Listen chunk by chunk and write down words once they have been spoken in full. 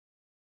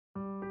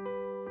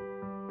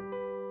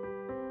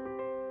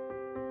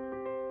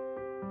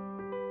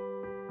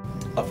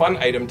A fun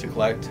item to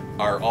collect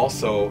are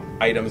also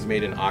items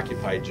made in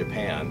occupied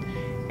Japan,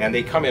 and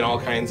they come in all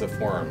kinds of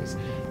forms.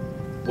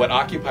 What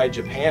occupied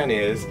Japan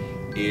is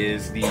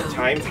the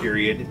time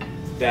period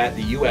that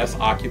the US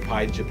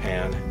occupied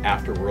Japan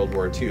after World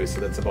War II. So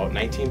that's about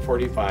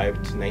 1945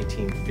 to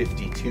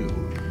 1952.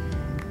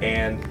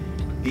 And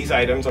these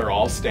items are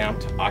all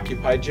stamped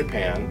occupied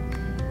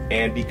Japan,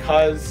 and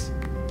because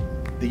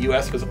the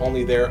US was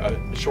only there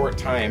a short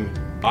time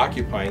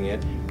occupying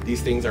it,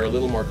 these things are a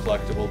little more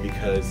collectible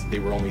because they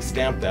were only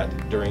stamped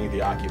that during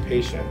the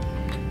occupation.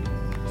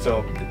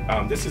 So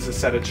this is a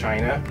set of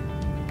china,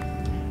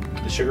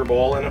 the sugar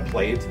bowl and a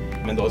plate,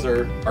 and those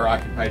are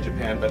occupied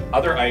Japan. But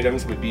other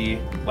items would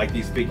be like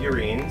these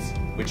figurines,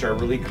 which are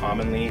really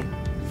commonly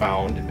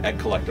found at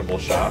collectible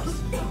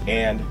shops,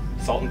 and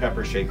salt and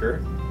pepper shaker.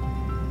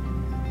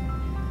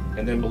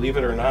 And then, believe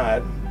it or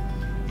not,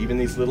 even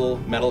these little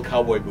metal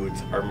cowboy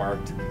boots are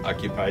marked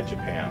occupied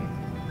Japan.